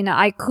 So,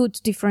 I could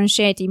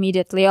differentiate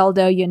immediately,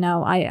 although,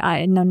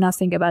 I know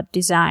nothing about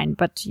design,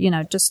 but,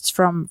 just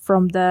from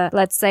the,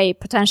 let's say,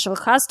 potential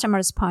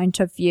customer's point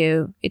of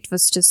view, it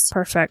was just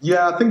perfect.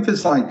 Yeah, I think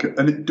there's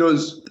and it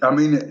does,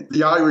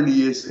 the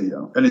irony is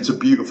here, and it's a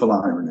beautiful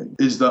irony,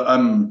 is that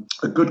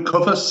a good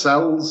cover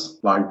sells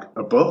like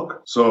a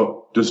book.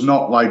 So does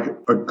not like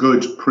a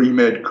good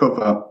pre-made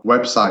cover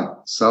website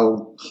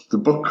sell the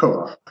book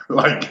cover?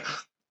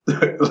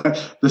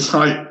 There's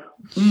hang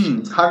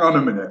on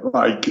a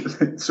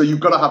minute. So you've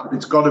got to have,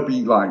 it's got to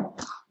be like,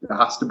 it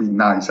has to be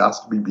nice, it has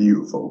to be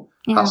beautiful,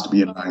 it has to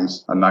be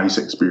a nice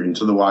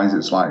experience. Otherwise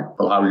it's like,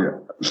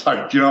 it's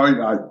like, do you know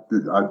what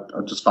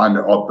I just find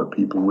it odd that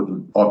people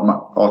wouldn't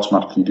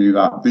automatically do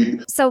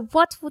that. So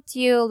what would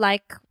you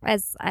like,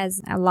 as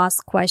a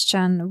last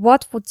question,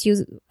 what would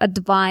you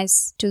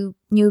advise to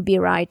newbie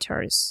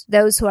writers,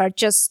 those who are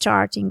just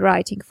starting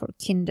writing for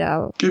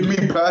Kindle? Give me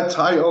better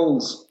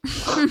titles.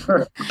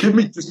 give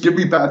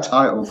me better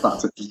titles.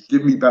 That's it. Just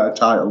give me better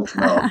titles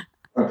now.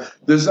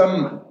 There's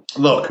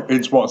look,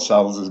 it's what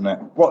sells, isn't it?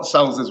 What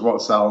sells is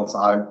what sells.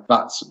 I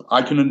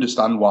can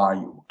understand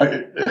why.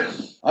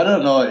 I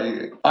don't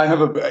know. I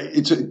have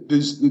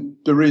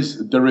there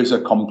is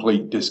a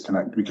complete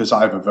disconnect because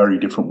I have a very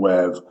different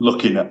way of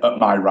looking at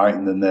my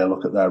writing than they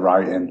look at their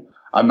writing,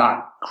 and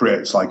that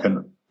creates like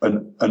an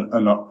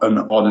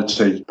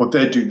oddity. But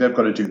they've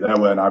got to do it their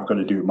way, and I've got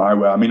to do it my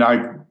way.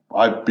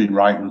 I've been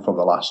writing for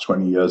the last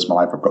 20 years of my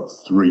life. I've got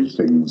three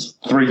things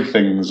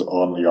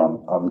only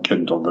on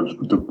Kindle.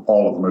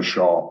 All of them are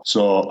short.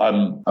 So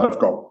I've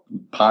got a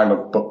pile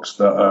of books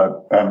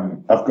that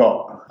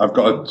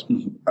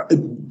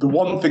the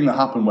one thing that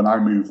happened when I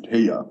moved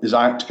here is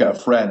I had to get a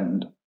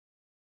friend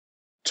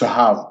to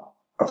have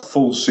a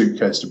full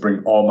suitcase to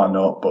bring all my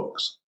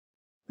notebooks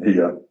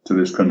here. to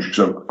this country.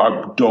 So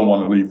I don't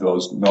want to leave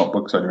those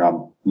notebooks. Anyway, I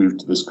moved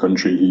to this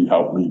country. He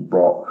helped me,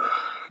 brought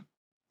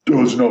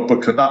those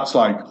notebooks. And that's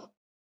like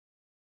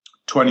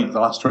the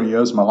last 20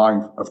 years of my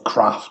life of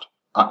craft,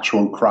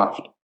 actual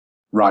craft,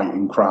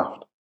 writing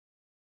craft.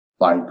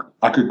 Like,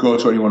 I could go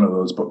to any one of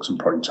those books and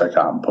probably take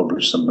out and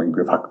publish something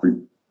if I could be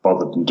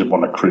bothered and didn't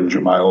want to cringe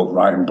at my old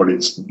writing, but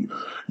it's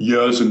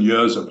years and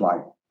years of like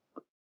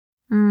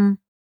Do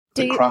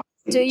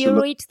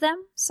you read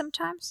them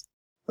sometimes?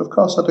 Of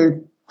course I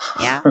do.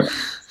 Yeah.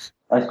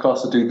 Of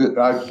course I do.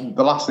 The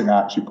last thing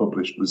I actually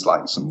published was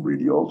like some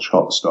really old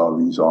short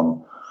stories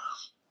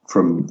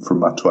from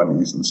my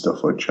 20s and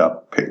stuff, which I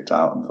picked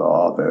out and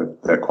thought,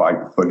 they're quite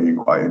funny and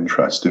quite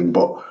interesting.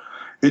 But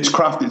it's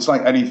craft. It's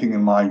like anything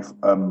in life.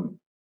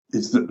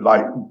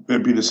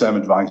 It'd be the same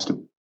advice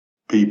to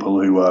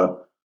people who are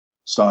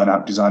starting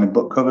out designing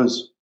book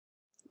covers.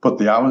 Put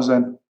the hours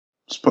in.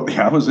 Just put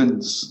the hours in.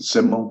 It's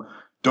simple.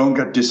 Don't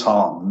get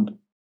disheartened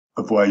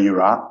of where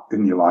you're at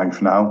in your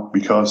life now,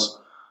 because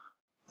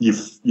your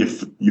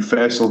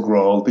face will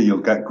grow older, you'll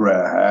get grey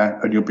hair,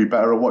 and you'll be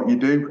better at what you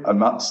do.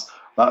 And that's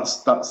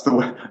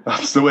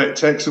the way it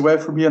takes away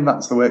from you, and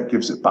that's the way it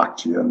gives it back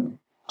to you. And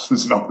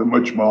there's nothing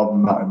much more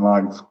than that in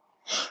life.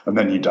 And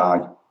then you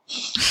die.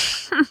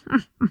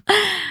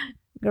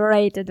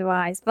 Great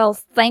advice. Well,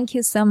 thank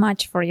you so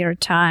much for your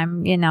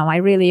time. I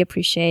really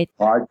appreciate.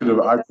 I could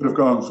have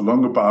gone for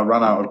longer, but I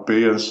ran out of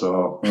beer,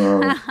 so.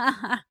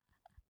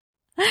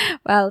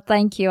 Well,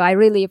 thank you. I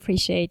really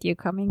appreciate you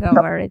coming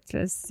over. It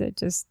was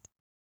just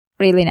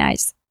really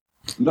nice.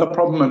 No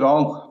problem at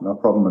all. No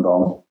problem at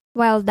all.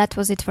 Well, that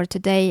was it for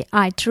today.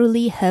 I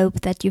truly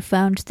hope that you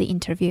found the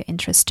interview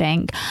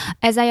interesting.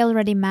 As I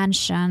already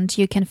mentioned,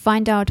 you can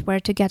find out where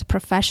to get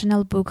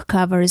professional book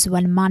covers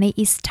when money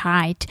is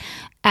tight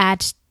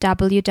at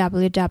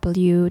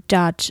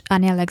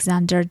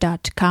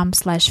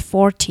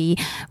www.anialexander.com/40,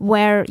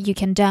 where you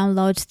can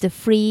download the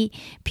free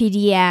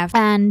PDF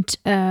and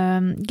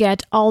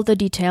get all the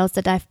details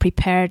that I've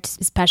prepared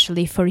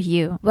especially for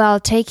you. Well,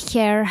 take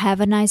care,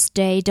 have a nice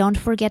day, don't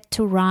forget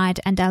to write,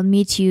 and I'll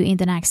meet you in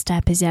the next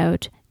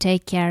episode.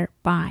 Take care,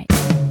 bye.